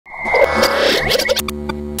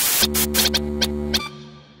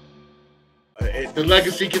the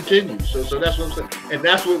legacy continues. So that's what I'm saying, and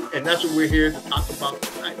that's what we're here to talk about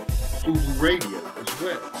tonight. FUBU Radio as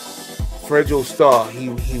well. Fredro Starr, he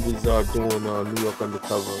was doing New York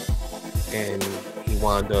Undercover, and he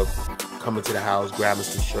wound up coming to the house, grabbing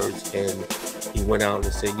some shirts, and he went out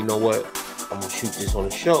and said, you know what, I'm gonna shoot this on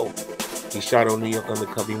the show. He shot on New York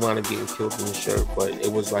Undercover. He wound up getting killed in the shirt, but it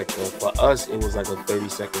was like for us, it was like a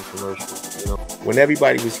 30-second commercial. You know, when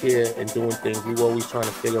everybody was here and doing things, we were always trying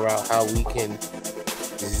to figure out how we can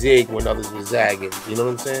zig when others were zagging. You know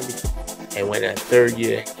what I'm saying? And when that third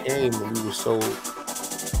year came, we were so,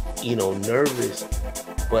 you know, nervous,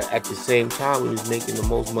 but at the same time, we was making the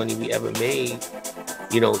most money we ever made,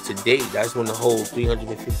 you know, to date. That's when the whole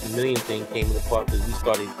 350 million thing came into part, because we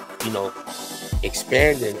started, you know,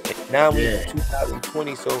 expanding. And now we're in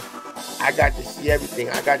 2020, so I got to see everything.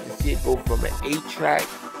 I got to see it go from an 8-track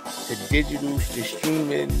to digital to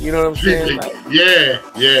streaming. You know what I'm saying? Like,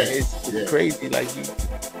 it's crazy. Like,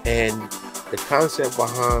 and the concept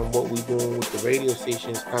behind what we're doing with the radio station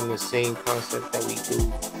is kind of the same concept that we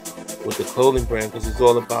do with the clothing brand, because it's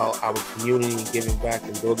all about our community and giving back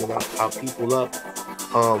and building our people up.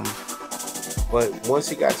 But once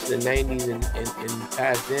it got to the 90s and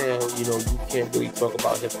past there, you know, you can't really talk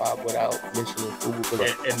about hip hop without mentioning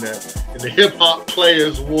FUBU. And the hip hop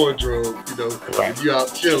player's wardrobe, you know, if you're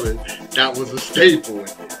out chilling, that was a staple.